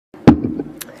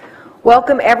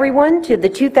Welcome everyone to the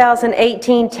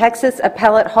 2018 Texas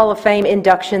Appellate Hall of Fame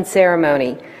induction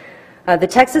ceremony. The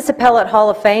Texas Appellate Hall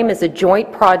of Fame is a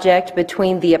joint project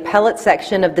between the Appellate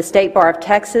section of the State Bar of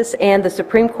Texas and the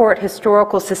Supreme Court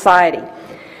Historical Society.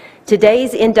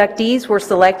 Today's inductees were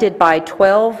selected by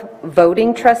 12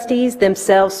 voting trustees,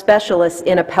 themselves specialists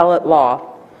in appellate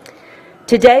law.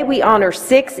 Today we honor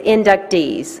 6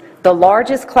 inductees, the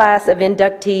largest class of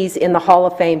inductees in the Hall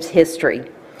of Fame's history.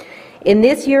 In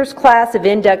this year's class of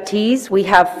inductees, we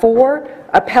have 4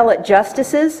 appellate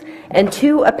justices and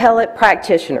 2 appellate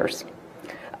practitioners.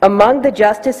 Among the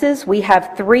justices, we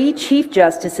have 3 chief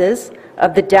justices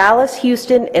of the Dallas,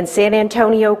 Houston, and San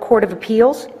Antonio Court of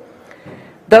Appeals.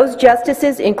 Those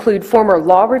justices include former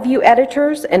law review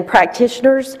editors and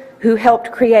practitioners who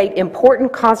helped create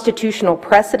important constitutional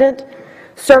precedent,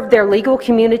 served their legal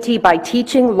community by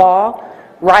teaching law,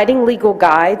 writing legal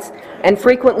guides, and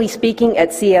frequently speaking at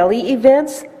CLE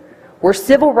events, were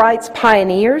civil rights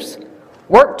pioneers,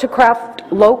 worked to craft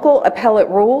local appellate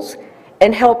rules,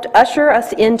 and helped usher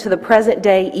us into the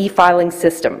present-day e-filing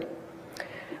system.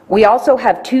 We also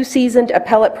have 2 seasoned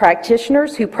appellate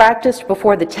practitioners who practiced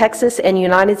before the Texas and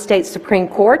United States Supreme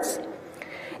Courts.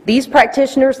 These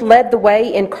practitioners led the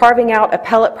way in carving out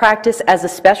appellate practice as a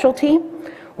specialty,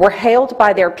 were hailed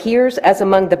by their peers as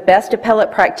among the best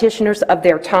appellate practitioners of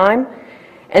their time,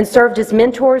 and served as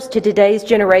mentors to today's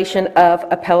generation of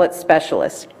appellate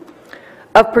specialists.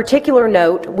 Of particular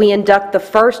note, we induct the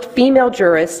first female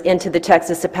jurist into the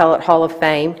Texas Appellate Hall of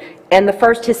Fame and the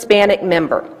first Hispanic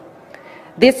member.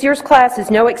 This year's class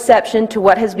is no exception to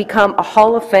what has become a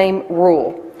Hall of Fame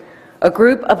rule: a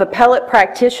group of appellate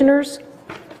practitioners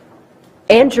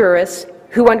and jurists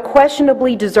who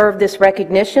unquestionably deserve this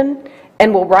recognition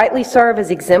and will rightly serve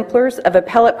as exemplars of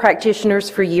appellate practitioners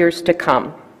for years to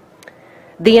come.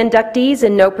 The inductees,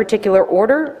 in no particular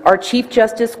order, are Chief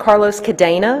Justice Carlos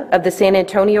Cadena of the San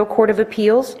Antonio Court of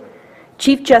Appeals,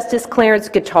 Chief Justice Clarence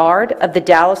Guittard of the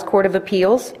Dallas Court of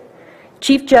Appeals,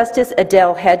 Chief Justice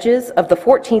Adele Hedges of the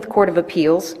 14th Court of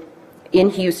Appeals in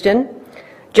Houston,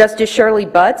 Justice Shirley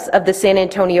Butts of the San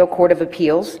Antonio Court of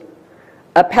Appeals,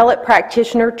 Appellate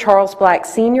Practitioner Charles Black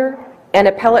Sr., and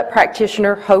Appellate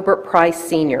Practitioner Hobart Price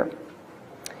Sr.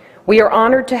 We are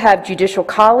honored to have judicial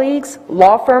colleagues,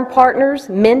 law firm partners,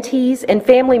 mentees, and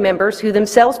family members who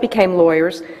themselves became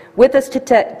lawyers with us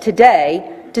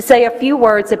today to say a few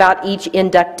words about each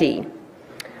inductee.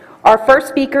 Our first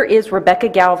speaker is Rebecca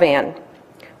Galvan.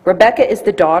 Rebecca is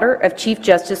the daughter of Chief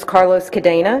Justice Carlos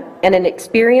Cadena and an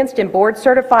experienced and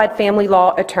board-certified family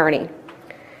law attorney.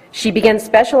 She began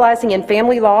specializing in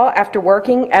family law after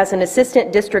working as an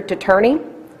assistant district attorney.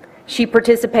 She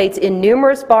participates in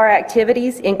numerous bar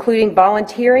activities, including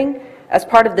volunteering as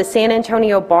part of the San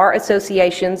Antonio Bar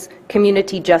Association's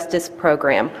Community Justice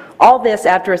Program. All this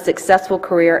after a successful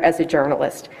career as a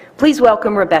journalist. Please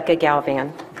welcome Rebecca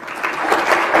Galvan.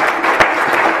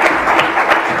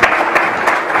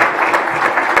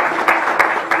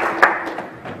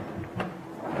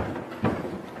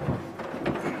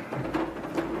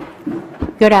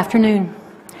 Good afternoon.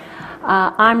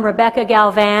 I'm Rebecca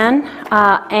Galvan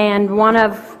and one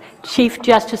of Chief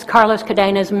Justice Carlos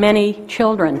Cadena's many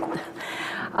children.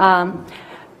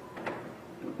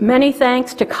 Many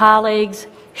thanks to colleagues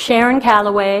Sharon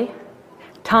Calloway,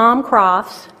 Tom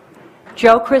Crofts,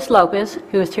 Joe Chris Lopez,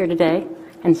 who is here today,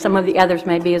 and some of the others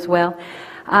may be as well,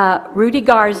 Rudy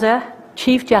Garza,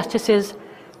 Chief Justices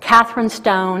Catherine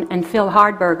Stone and Phil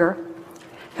Hardberger,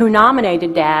 who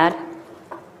nominated Dad,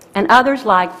 and others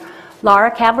like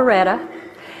Laura Cavaretta,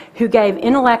 who gave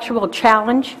intellectual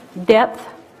challenge, depth,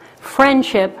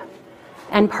 friendship,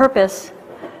 and purpose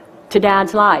to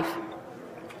Dad's life.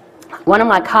 One of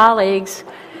my colleagues,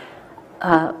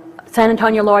 San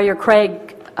Antonio lawyer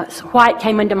Craig White,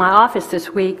 came into my office this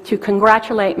week to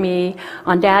congratulate me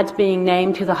on Dad's being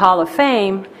named to the Hall of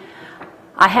Fame.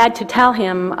 I had to tell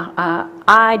him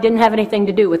I didn't have anything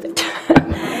to do with it.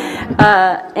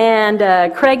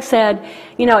 Craig said,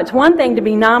 you know, it's one thing to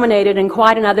be nominated and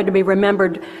quite another to be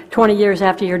remembered 20 years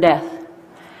after your death.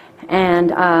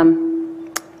 And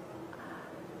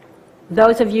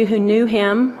those of you who knew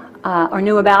him or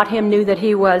knew about him knew that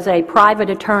he was a private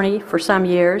attorney for some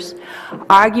years,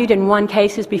 argued and won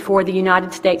cases before the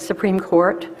United States Supreme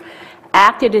Court,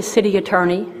 acted as city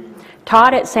attorney,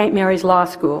 taught at St. Mary's Law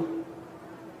School.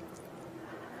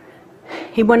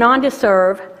 He went on to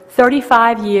serve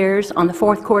 35 years on the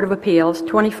 4th Court of Appeals,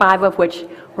 25 of which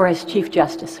were as Chief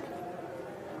Justice.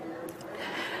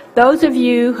 Those of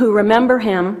you who remember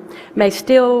him may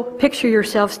still picture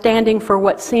yourself standing for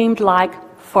what seemed like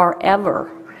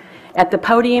forever at the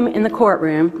podium in the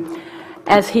courtroom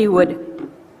as he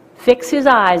would fix his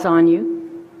eyes on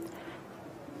you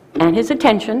and his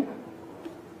attention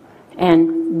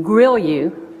and grill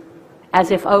you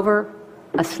as if over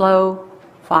a slow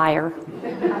fire.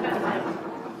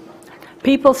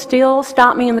 People still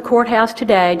stop me in the courthouse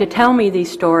today to tell me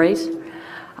these stories.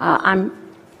 I'm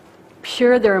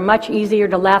sure they're much easier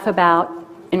to laugh about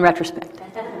in retrospect.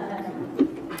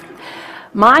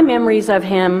 My memories of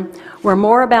him were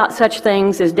more about such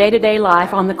things as day-to-day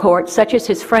life on the court, such as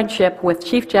his friendship with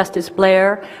Chief Justice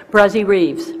Blair Bruzzy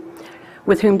Reeves,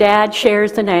 with whom Dad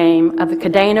shares the name of the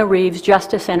Cadena Reeves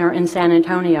Justice Center in San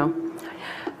Antonio.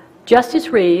 Justice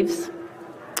Reeves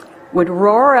would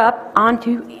roar up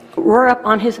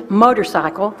on his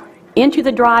motorcycle into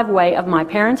the driveway of my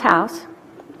parents' house.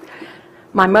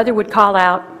 My mother would call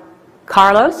out,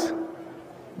 "Carlos,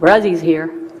 Bruzzy's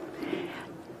here."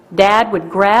 Dad would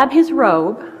grab his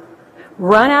robe,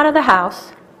 run out of the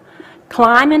house,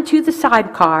 climb into the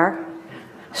sidecar,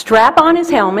 strap on his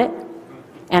helmet,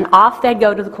 and off they'd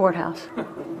go to the courthouse.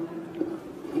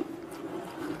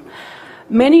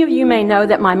 Many of you may know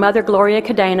that my mother, Gloria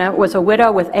Cadena, was a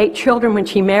widow with 8 children when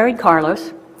she married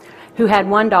Carlos, who had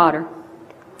 1 daughter.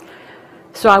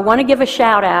 So I want to give a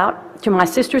shout out to my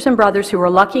sisters and brothers who were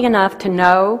lucky enough to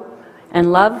know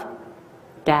and love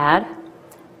Dad,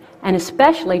 and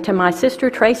especially to my sister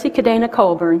Tracy Cadena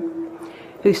Colburn,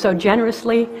 who so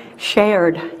generously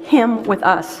shared him with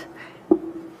us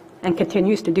and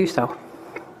continues to do so.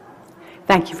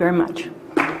 Thank you very much.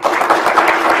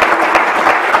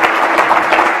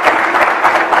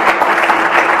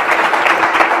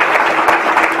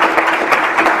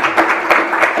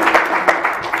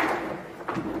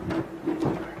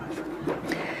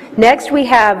 Next, we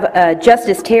have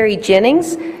Justice Terry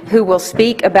Jennings, who will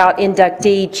speak about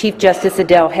inductee Chief Justice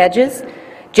Adele Hedges.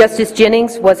 Justice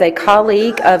Jennings was a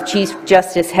colleague of Chief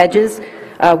Justice Hedges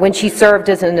when she served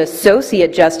as an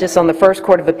Associate Justice on the First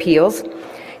Court of Appeals.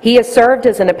 He has served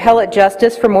as an appellate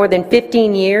justice for more than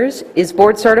 15 years, is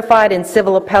board certified in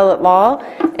civil appellate law,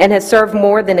 and has served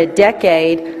more than a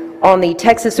decade on the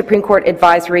Texas Supreme Court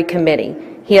Advisory Committee.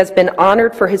 He has been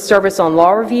honored for his service on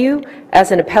law review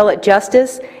as an appellate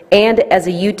justice and as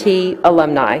a UT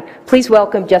alumni. Please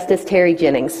welcome Justice Terry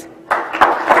Jennings.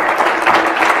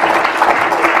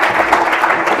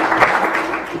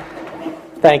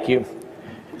 Thank you.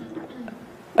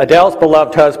 Adele's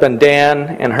beloved husband,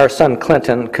 Dan, and her son,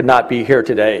 Clinton, could not be here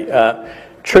today.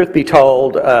 Truth be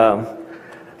told,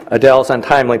 Adele's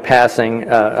untimely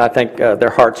passing, I think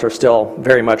their hearts are still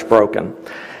very much broken.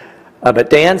 But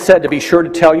Dan said to be sure to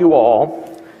tell you all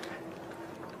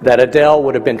that Adele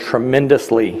would have been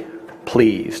tremendously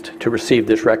pleased to receive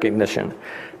this recognition,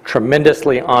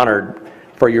 tremendously honored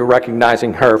for you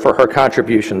recognizing her for her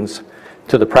contributions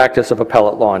to the practice of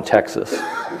appellate law in Texas.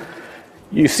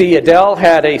 You see, Adele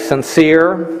had a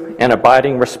sincere and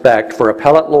abiding respect for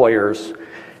appellate lawyers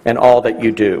and all that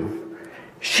you do.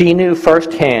 She knew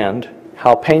firsthand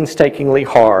how painstakingly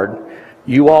hard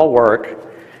you all work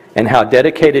and how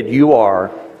dedicated you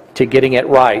are to getting it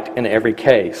right in every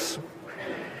case.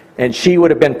 And she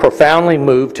would have been profoundly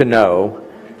moved to know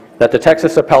that the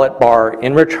Texas Appellate Bar,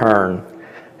 in return,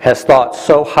 has thought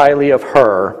so highly of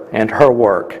her and her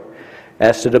work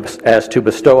as to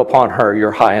bestow upon her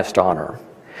your highest honor.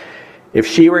 If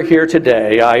she were here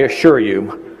today, I assure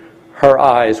you, her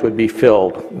eyes would be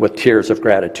filled with tears of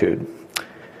gratitude.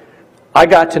 I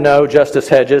got to know Justice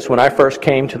Hedges when I first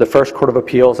came to the First Court of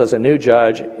Appeals as a new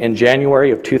judge in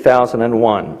January of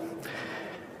 2001.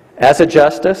 As a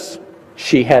justice,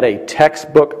 she had a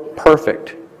textbook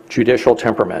perfect judicial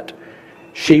temperament.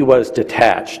 She was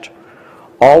detached,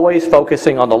 always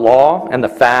focusing on the law and the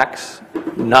facts,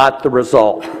 not the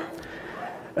result.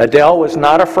 Adele was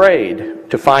not afraid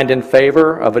to find in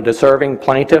favor of a deserving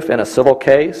plaintiff in a civil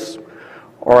case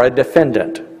or a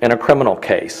defendant in a criminal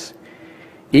case,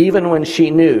 even when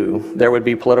she knew there would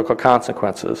be political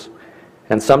consequences.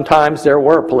 And sometimes there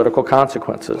were political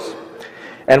consequences.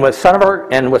 And with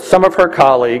some of her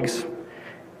colleagues,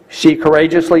 she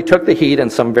courageously took the heat in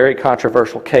some very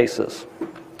controversial cases.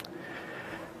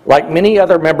 Like many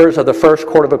other members of the First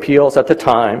Court of Appeals at the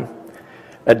time,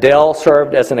 Adele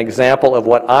served as an example of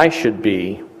what I should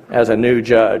be as a new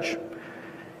judge.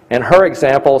 And her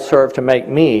example served to make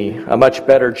me a much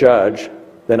better judge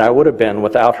than I would have been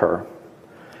without her.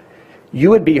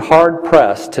 You would be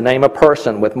hard-pressed to name a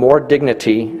person with more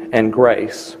dignity and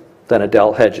grace than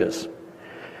Adele Hedges.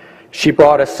 She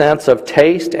brought a sense of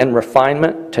taste and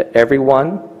refinement to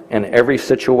everyone and every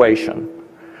situation.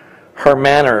 Her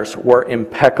manners were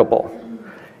impeccable,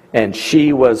 and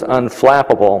she was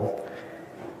unflappable,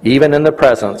 even in the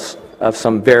presence of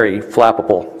some very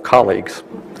flappable colleagues.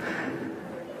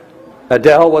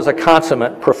 Adele was a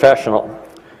consummate professional,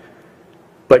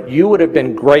 but you would have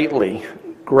been greatly,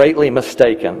 greatly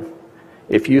mistaken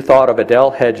if you thought of Adele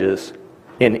Hedges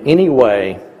in any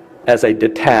way as a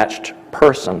detached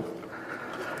person.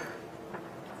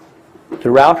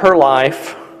 Throughout her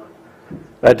life,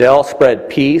 Adele spread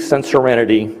peace and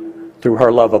serenity through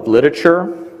her love of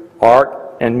literature,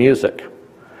 art, and music.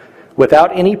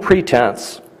 Without any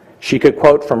pretense, she could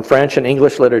quote from French and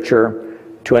English literature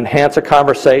to enhance a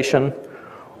conversation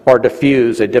or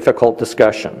diffuse a difficult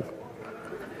discussion.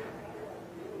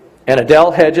 And Adele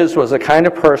Hedges was the kind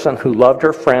of person who loved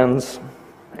her friends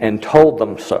and told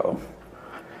them so.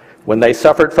 When they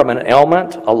suffered from an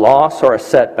ailment, a loss, or a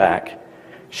setback,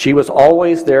 she was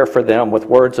always there for them with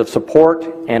words of support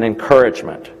and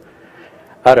encouragement.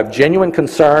 Out of genuine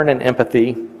concern and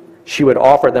empathy, she would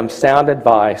offer them sound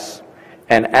advice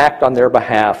and act on their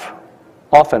behalf,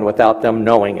 often without them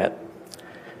knowing it.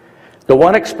 The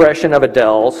one expression of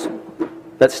Adele's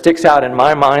that sticks out in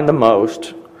my mind the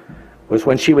most was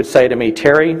when she would say to me,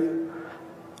 "Terry,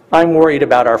 I'm worried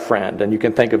about our friend," and you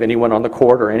can think of anyone on the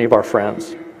court or any of our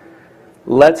friends.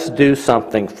 "Let's do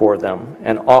something for them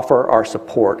and offer our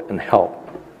support and help."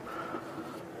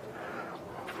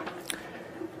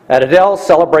 At Adele's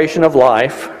celebration of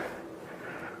life,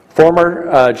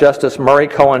 former Justice Murray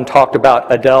Cohen talked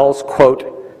about Adele's, quote,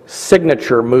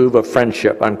 signature move of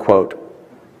friendship, unquote,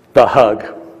 the hug.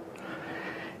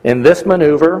 In this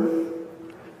maneuver,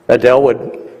 Adele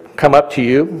would come up to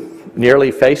you, nearly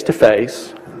face to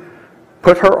face,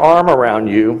 put her arm around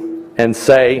you, and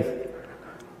say,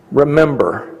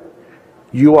 "Remember,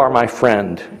 you are my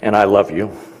friend and I love you."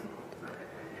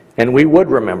 And we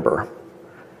would remember.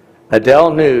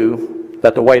 Adele knew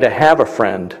that the way to have a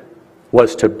friend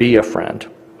was to be a friend.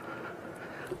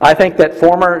 I think that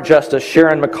former Justice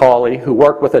Sharon McCauley, who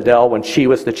worked with Adele when she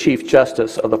was the Chief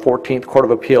Justice of the 14th Court of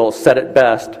Appeals, said it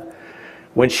best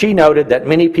when she noted that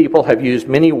many people have used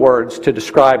many words to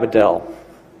describe Adele: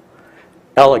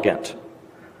 elegant,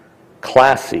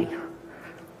 classy,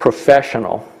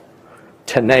 professional,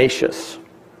 tenacious,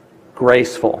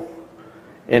 graceful,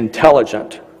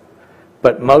 intelligent,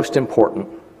 but most important,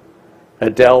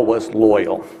 Adele was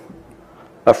loyal.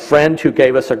 A friend who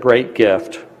gave us a great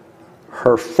gift,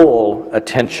 her full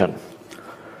attention.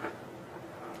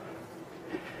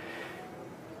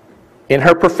 In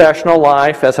her professional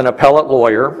life as an appellate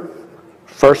lawyer,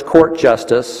 First Court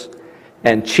Justice,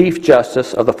 and Chief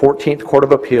Justice of the 14th Court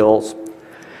of Appeals,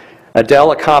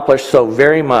 Adele accomplished so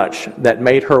very much that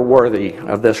made her worthy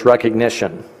of this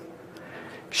recognition.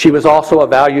 She was also a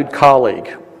valued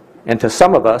colleague, and to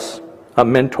some of us, a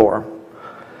mentor.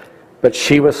 But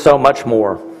she was so much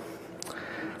more.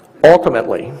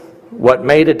 Ultimately, what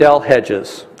made Adele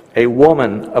Hedges a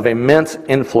woman of immense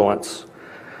influence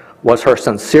was her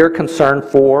sincere concern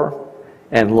for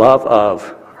and love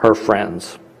of her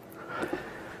friends.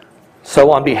 So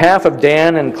on behalf of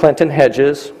Dan and Clinton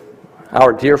Hedges,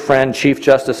 our dear friend Chief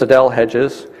Justice Adele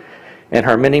Hedges, and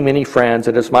her many, many friends,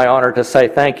 it is my honor to say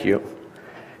thank you.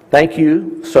 Thank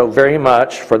you so very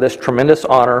much for this tremendous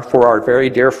honor for our very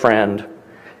dear friend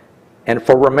and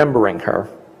for remembering her.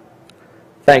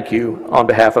 Thank you on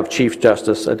behalf of Chief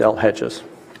Justice Adele Hedges.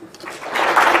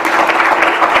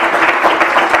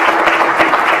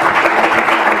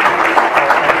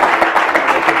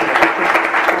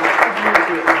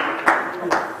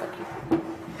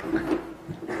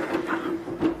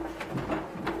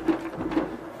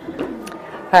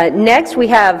 Next, we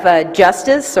have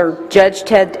Justice, or Judge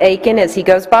Ted Aiken, as he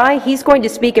goes by. He's going to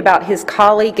speak about his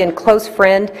colleague and close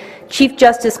friend, Chief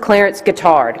Justice Clarence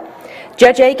Guittard.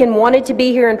 Judge Aiken wanted to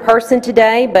be here in person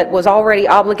today, but was already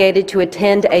obligated to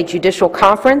attend a judicial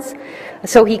conference,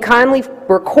 so he kindly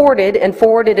recorded and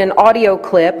forwarded an audio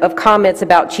clip of comments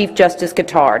about Chief Justice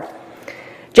Guittard.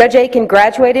 Judge Aiken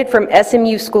graduated from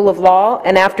SMU School of Law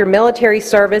and after military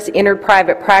service entered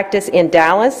private practice in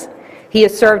Dallas. He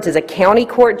has served as a county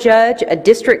court judge, a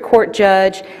district court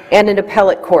judge, and an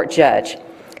appellate court judge.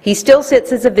 He still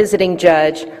sits as a visiting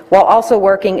judge while also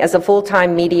working as a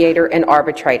full-time mediator and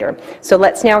arbitrator. So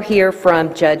let's now hear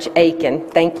from Judge Aiken.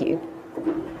 Thank you.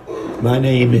 My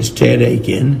name is Ted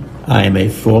Aiken. I am a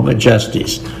former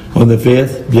justice on the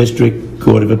 5th District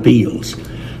Court of Appeals.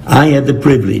 I had the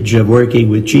privilege of working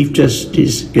with Chief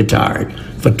Justice Guittard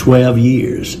for 12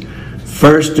 years.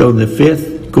 First on the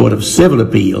 5th Court of Civil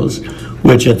Appeals,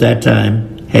 which at that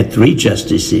time had 3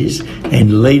 justices,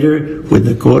 and later when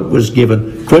the court was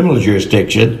given criminal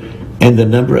jurisdiction and the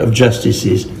number of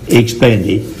justices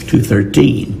expanded to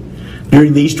 13.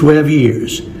 During these 12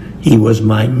 years, he was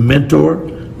my mentor,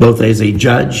 both as a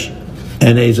judge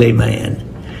and as a man.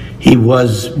 He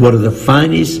was one of the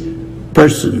finest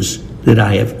persons that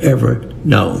I have ever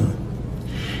known.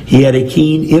 He had a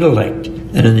keen intellect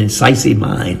and an incisive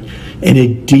mind, and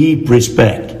a deep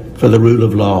respect for the rule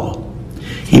of law.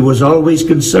 He was always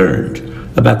concerned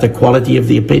about the quality of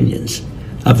the opinions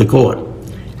of the court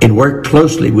and worked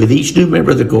closely with each new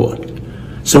member of the court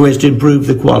so as to improve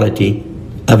the quality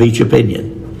of each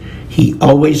opinion. He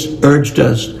always urged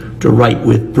us to write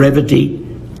with brevity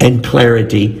and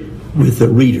clarity with the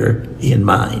reader in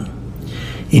mind.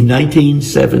 In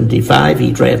 1975,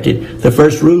 he drafted the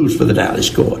first rules for the Dallas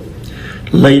Court.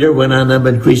 Later, when our number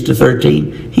increased to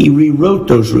 13, he rewrote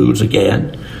those rules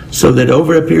again so that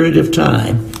over a period of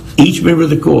time, each member of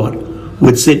the court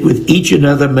would sit with each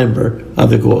another member of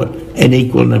the court an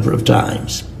equal number of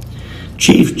times.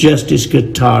 Chief Justice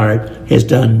Guitard has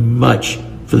done much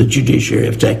for the judiciary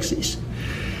of Texas.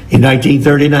 In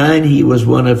 1939, he was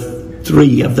one of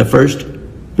 3 of the first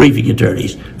briefing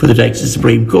attorneys for the Texas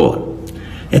Supreme Court.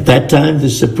 At that time, the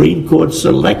Supreme Court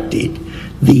selected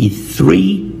the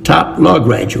 3 top law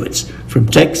graduates from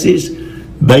Texas,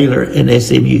 Baylor, and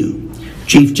SMU.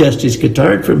 Chief Justice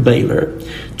Guitard from Baylor,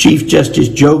 Chief Justice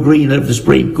Joe Green of the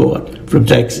Supreme Court from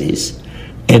Texas,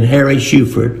 and Harry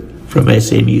Shuford from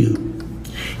SMU.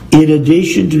 In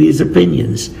addition to his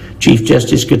opinions, Chief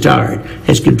Justice Guitard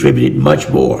has contributed much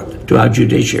more to our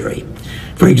judiciary.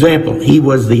 For example, he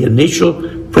was the initial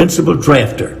principal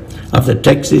drafter of the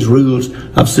Texas Rules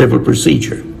of Civil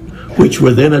Procedure, which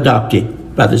were then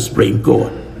adopted by the Supreme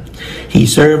Court. He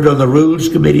served on the Rules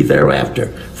Committee thereafter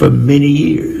for many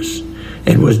years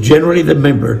and was generally the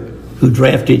member who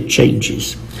drafted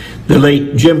changes. The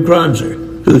late Jim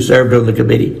Kronzer, who served on the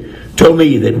committee, told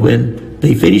me that when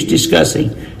they finished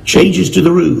discussing changes to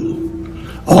the rule,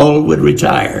 all would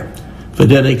retire, for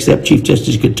none except Chief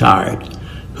Justice Guitard,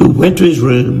 who went to his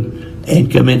room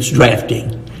and commenced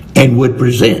drafting and would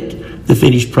present the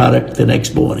finished product the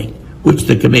next morning, which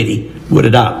the committee would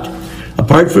adopt.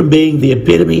 Apart from being the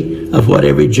epitome of what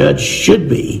every judge should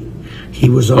be, he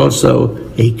was also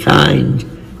a kind,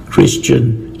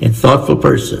 Christian, and thoughtful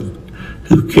person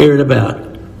who cared about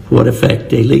what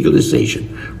effect a legal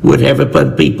decision would have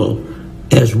upon people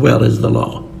as well as the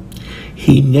law.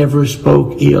 He never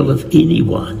spoke ill of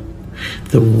anyone.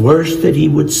 The worst that he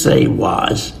would say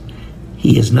was,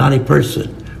 "He is not a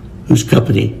person whose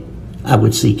company I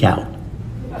would seek out."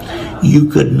 You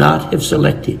could not have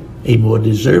selected a more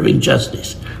deserving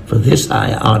justice for this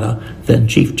high honor than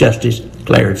Chief Justice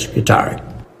Clarence Guitard.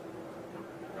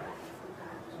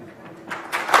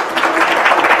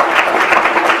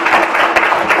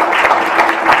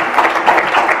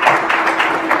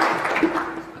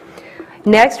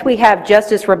 Next, we have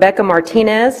Justice Rebecca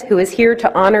Martinez, who is here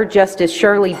to honor Justice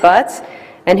Shirley Butts,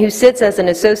 and who sits as an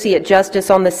Associate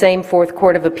Justice on the same Fourth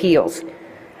Court of Appeals.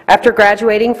 After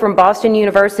graduating from Boston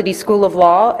University School of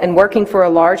Law and working for a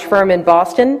large firm in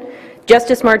Boston,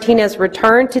 Justice Martinez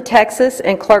returned to Texas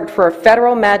and clerked for a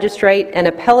federal magistrate and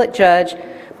appellate judge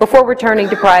before returning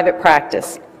to private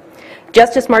practice.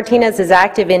 Justice Martinez is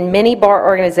active in many bar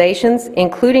organizations,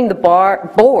 including the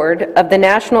board of the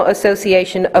National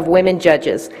Association of Women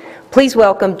Judges. Please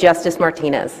welcome Justice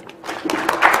Martinez.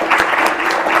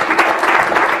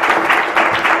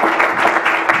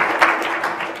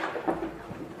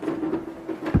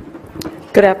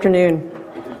 Good afternoon.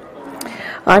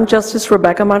 I'm Justice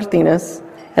Rebecca Martinez,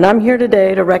 and I'm here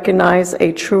today to recognize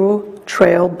a true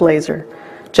trailblazer,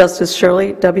 Justice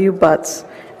Shirley W. Butts,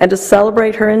 and to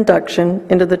celebrate her induction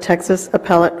into the Texas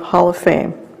Appellate Hall of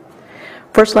Fame.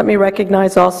 First, let me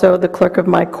recognize also the clerk of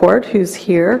my court, who's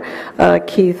here,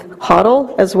 Keith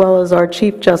Hoddle, as well as our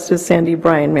Chief Justice, Sandy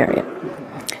Bryan Marion.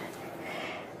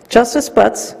 Justice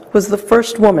Butts was the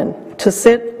first woman to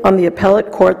sit on the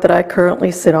appellate court that I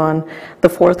currently sit on, the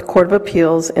Fourth Court of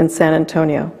Appeals in San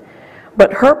Antonio.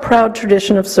 But her proud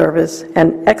tradition of service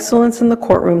and excellence in the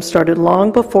courtroom started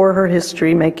long before her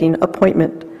history-making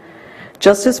appointment.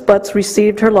 Justice Butts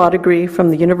received her law degree from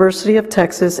the University of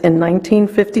Texas in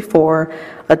 1954,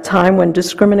 a time when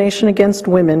discrimination against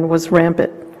women was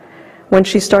rampant. When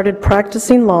she started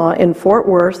practicing law in Fort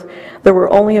Worth, there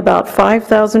were only about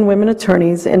 5,000 women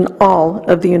attorneys in all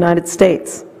of the United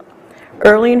States.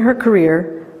 Early in her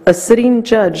career, a sitting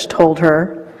judge told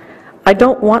her, "I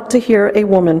don't want to hear a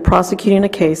woman prosecuting a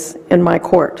case in my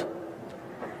court,"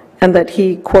 and that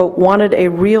he, quote, "wanted a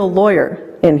real lawyer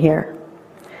in here."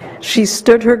 She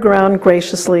stood her ground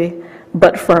graciously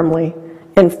but firmly,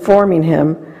 informing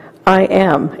him, "I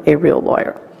am a real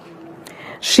lawyer."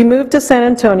 She moved to San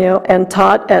Antonio and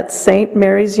taught at St.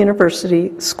 Mary's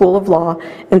University School of Law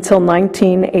until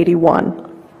 1981.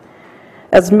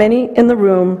 As many in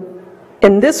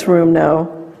this room know,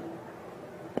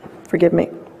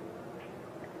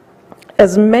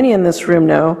 As many in this room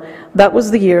know, that was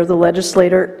the year the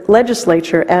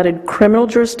legislature added criminal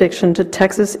jurisdiction to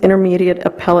Texas Intermediate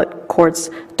Appellate Court's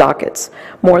dockets,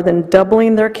 more than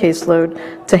doubling their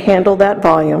caseload to handle that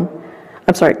volume.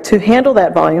 The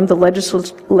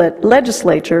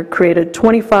legislature created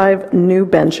 25 new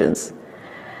benches.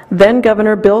 Then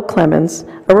Governor Bill Clemens,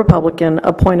 a Republican,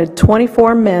 appointed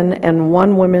 24 men and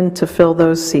 1 woman to fill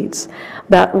those seats.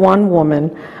 That one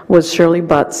woman was Shirley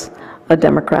Butts, a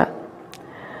Democrat.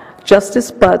 Justice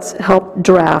Butts helped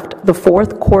draft the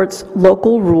Fourth Court's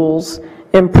local rules,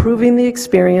 improving the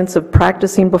experience of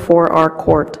practicing before our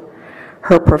court.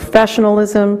 Her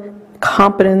professionalism,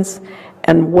 competence,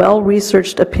 and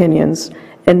well-researched opinions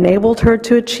enabled her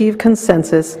to achieve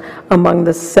consensus among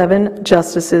the 7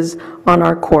 justices on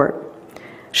our court.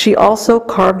 She also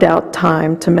carved out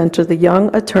time to mentor the young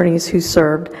attorneys who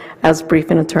served as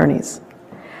briefing attorneys.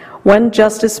 When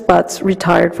Justice Butts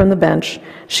retired from the bench,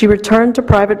 she returned to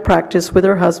private practice with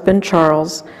her husband,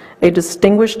 Charles, a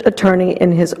distinguished attorney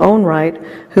in his own right,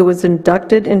 who was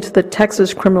inducted into the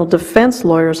Texas Criminal Defense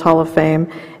Lawyers Hall of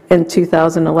Fame in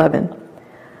 2011.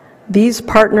 These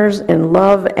partners in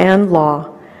love and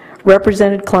law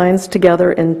represented clients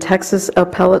together in Texas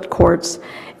appellate courts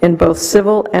in both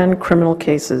civil and criminal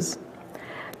cases.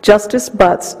 Justice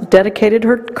Butts dedicated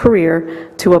her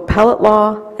career to appellate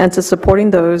law and to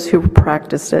supporting those who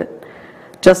practiced it.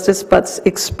 Justice Butts'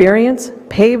 experience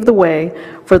paved the way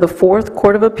for the Fourth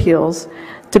Court of Appeals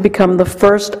to become the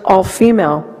first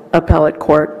all-female appellate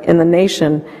court in the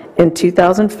nation in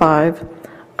 2005,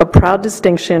 a proud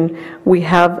distinction we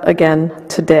have again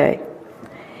today.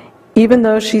 Even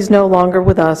though she's no longer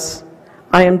with us,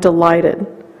 I am delighted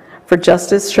for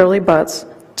Justice Shirley Butts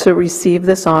to receive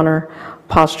this honor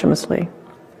posthumously.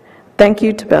 Thank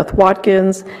you to Beth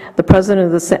Watkins,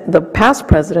 the past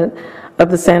president of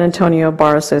the San Antonio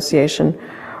Bar Association,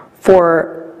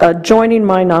 for joining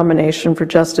my nomination for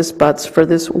Justice Butts for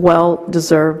this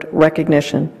well-deserved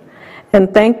recognition.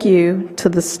 And thank you to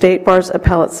the State Bar's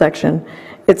Appellate Section,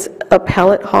 its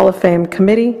Appellate Hall of Fame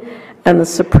Committee, and the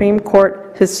Supreme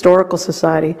Court Historical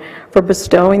Society for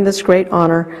bestowing this great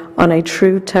honor on a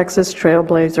true Texas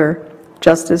trailblazer,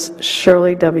 Justice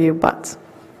Shirley W. Butts.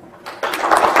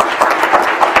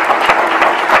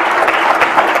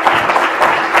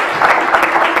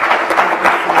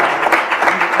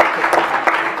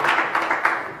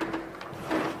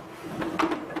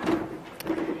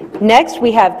 Next,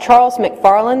 we have Charles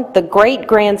McFarland, the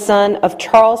great-grandson of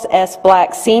Charles S.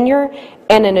 Black, Sr.,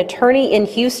 and an attorney in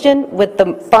Houston with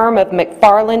the firm of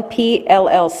McFarland P.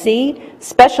 LLC,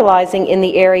 specializing in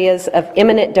the areas of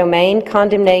eminent domain,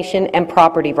 condemnation, and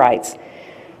property rights.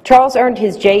 Charles earned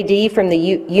his J.D. from the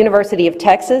University of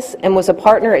Texas and was a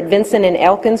partner at Vinson &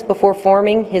 Elkins before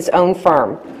forming his own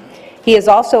firm. He is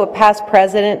also a past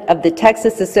president of the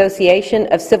Texas Association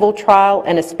of Civil Trial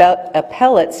and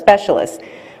Appellate Specialists.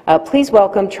 Please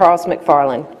welcome Charles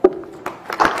McFarland.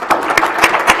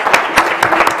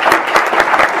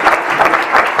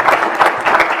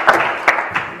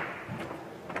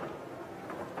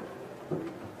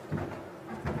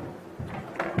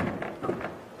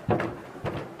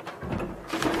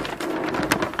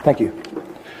 Thank you.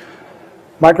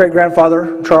 My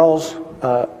great-grandfather, Charles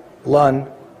Lund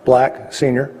Black,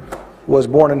 Sr., was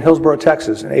born in Hillsborough,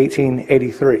 Texas in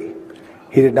 1883.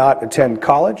 He did not attend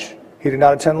college. He did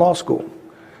not attend law school.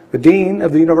 The dean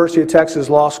of the University of Texas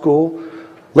Law School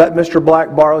let Mr.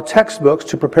 Black borrow textbooks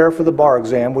to prepare for the bar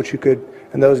exam, which you could,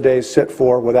 in those days, sit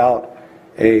for without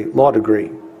a law degree.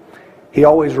 He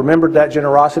always remembered that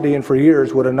generosity and for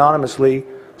years would anonymously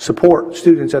support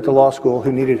students at the law school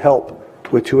who needed help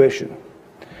with tuition.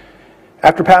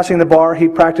 After passing the bar, he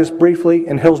practiced briefly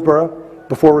in Hillsborough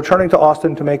before returning to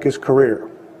Austin to make his career.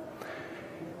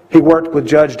 He worked with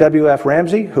Judge W.F.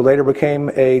 Ramsey, who later became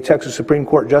a Texas Supreme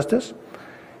Court justice.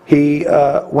 He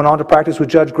went on to practice with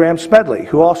Judge Graham Smedley,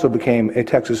 who also became a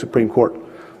Texas Supreme Court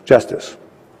justice.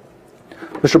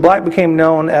 Mr. Black became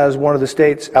known as one of the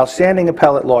state's outstanding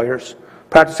appellate lawyers,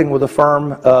 practicing with a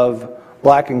firm of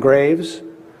Black and Graves,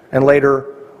 and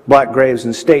later Black, Graves,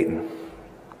 and Staten.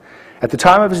 At the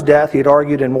time of his death, he had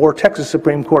argued in more Texas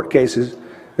Supreme Court cases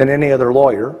than any other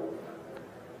lawyer,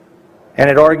 and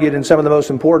had argued in some of the most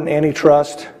important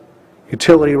antitrust,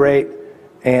 utility rate,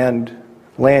 and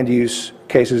land use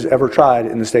cases ever tried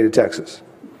in the state of Texas.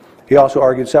 He also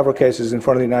argued several cases in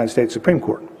front of the United States Supreme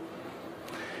Court.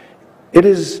 It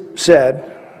is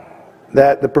said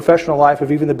that the professional life of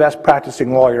even the best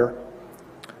practicing lawyer,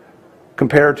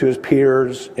 compared to his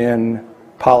peers in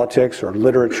politics or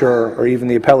literature or even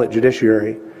the appellate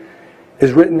judiciary,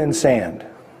 is written in sand,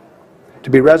 to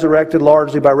be resurrected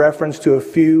largely by reference to a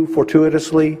few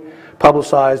fortuitously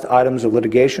publicized items of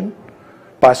litigation,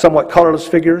 by somewhat colorless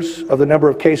figures of the number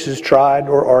of cases tried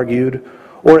or argued,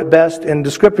 or at best in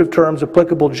descriptive terms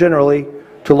applicable generally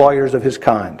to lawyers of his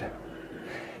kind.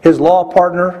 His law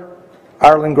partner,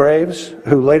 Ireland Graves,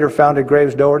 who later founded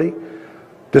Graves Doherty,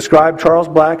 described Charles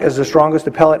Black as the strongest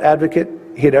appellate advocate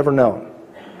he had ever known.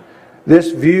 This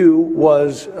view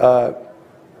was,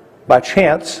 by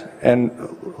chance,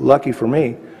 and lucky for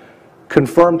me,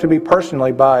 confirmed to me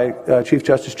personally by Chief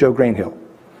Justice Joe Greenhill.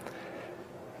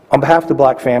 On behalf of the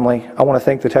Black family, I want to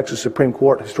thank the Texas Supreme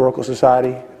Court Historical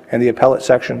Society and the Appellate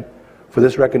Section for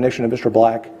this recognition of Mr.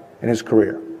 Black and his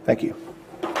career. Thank you.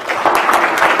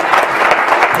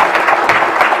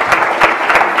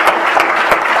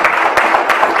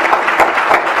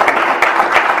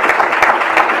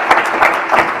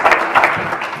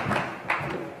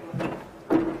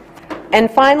 And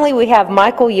finally, we have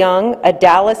Michael Young, a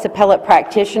Dallas appellate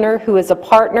practitioner who is a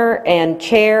partner and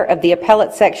chair of the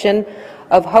Appellate Section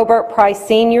of Hobart Price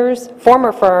Sr.'s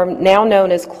former firm, now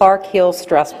known as Clark Hill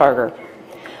Strasburger.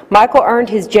 Michael earned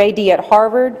his JD at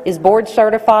Harvard, is board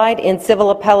certified in civil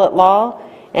appellate law,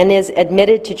 and is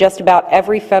admitted to just about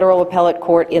every federal appellate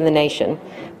court in the nation.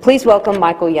 Please welcome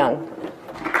Michael Young.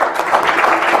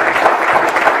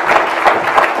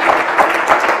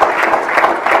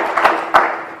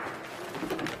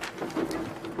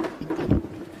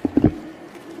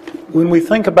 When we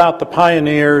think about the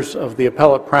pioneers of the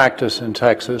appellate practice in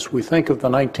Texas, we think of the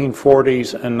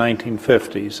 1940s and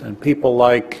 1950s, and people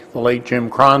like the late Jim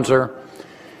Kronzer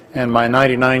and my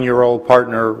 99-year-old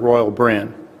partner, Royal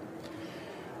Bryn.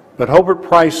 But Hobart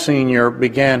Price Sr.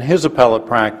 began his appellate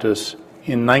practice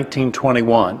in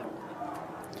 1921.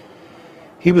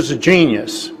 He was a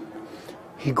genius.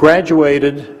 He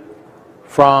graduated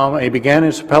began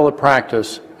his appellate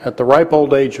practice at the ripe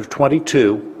old age of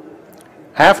 22,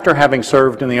 after having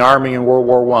served in the Army in World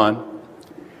War I,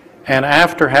 and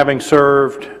after having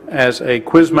served as a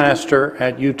quizmaster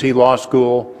at UT Law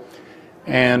School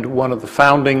and one of the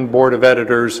founding board of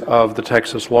editors of the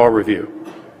Texas Law Review.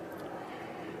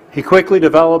 He quickly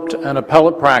developed an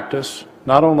appellate practice,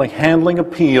 not only handling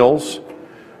appeals,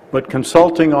 but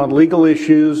consulting on legal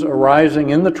issues arising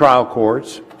in the trial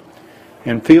courts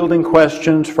and fielding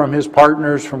questions from his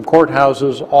partners from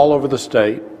courthouses all over the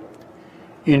state.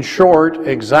 In short,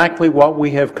 exactly what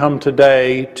we have come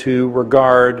today to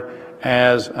regard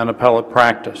as an appellate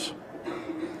practice.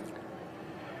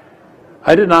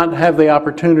 I did not have the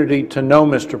opportunity to know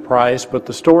Mr. Price, but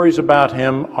the stories about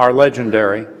him are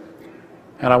legendary,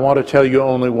 and I want to tell you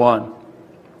only one.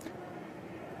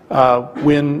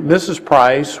 When Mrs.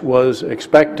 Price was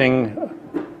expecting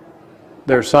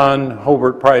their son,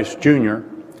 Hobart Price Jr.,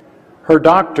 her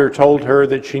doctor told her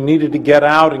that she needed to get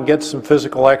out and get some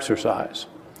physical exercise.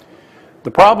 The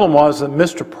problem was that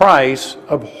Mr. Price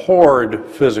abhorred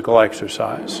physical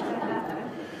exercise.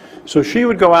 So she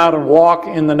would go out and walk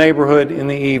in the neighborhood in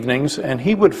the evenings, and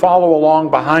he would follow along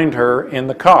behind her in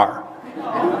the car.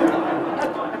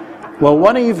 Well,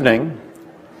 one evening,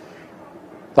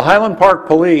 the Highland Park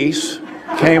police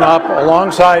came up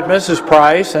alongside Mrs.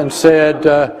 Price and said,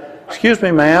 "Excuse me,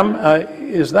 ma'am,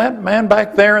 is that man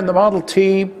back there in the Model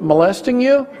T molesting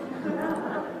you?"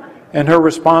 And her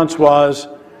response was,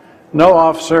 "No,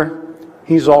 officer,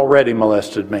 he's already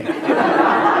molested me."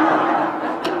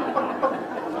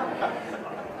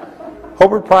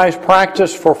 Hobart Price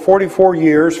practiced for 44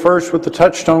 years, first with the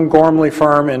Touchstone Gormley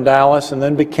firm in Dallas, and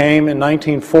then became in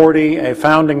 1940 a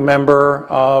founding member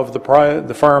of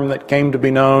the firm that came to be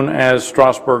known as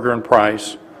Strasburger and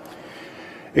Price.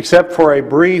 Except for a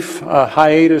brief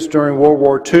hiatus during World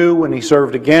War II when he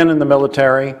served again in the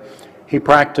military, he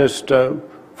practiced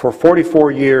for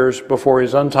 44 years before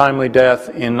his untimely death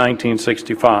in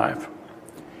 1965.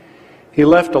 He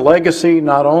left a legacy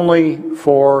not only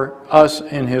for us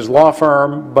in his law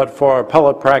firm, but for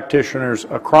appellate practitioners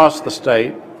across the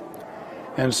state.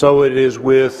 And so it is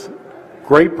with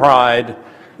great pride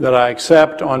that I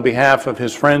accept, on behalf of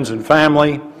his friends and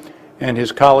family and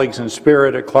his colleagues in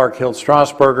spirit at Clark Hill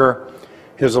Strasburger,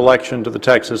 his election to the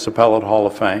Texas Appellate Hall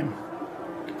of Fame.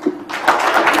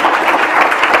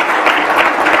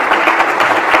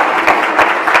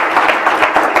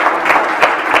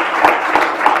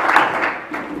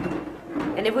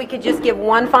 And if we could just give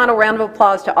one final round of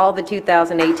applause to all the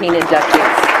 2018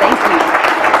 inductees. Thank you.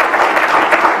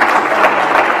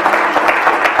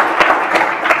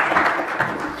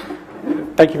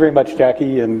 Thank you very much,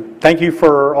 Jackie, and thank you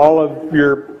for all of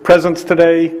your presence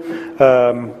today.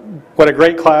 What a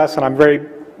great class, and I'm very,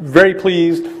 very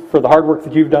pleased for the hard work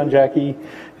that you've done, Jackie,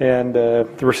 and the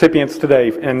recipients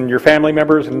today, and your family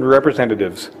members and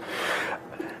representatives.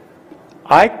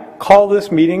 I call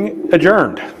this meeting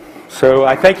adjourned. So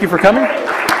I thank you for coming.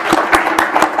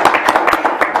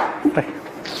 Bye.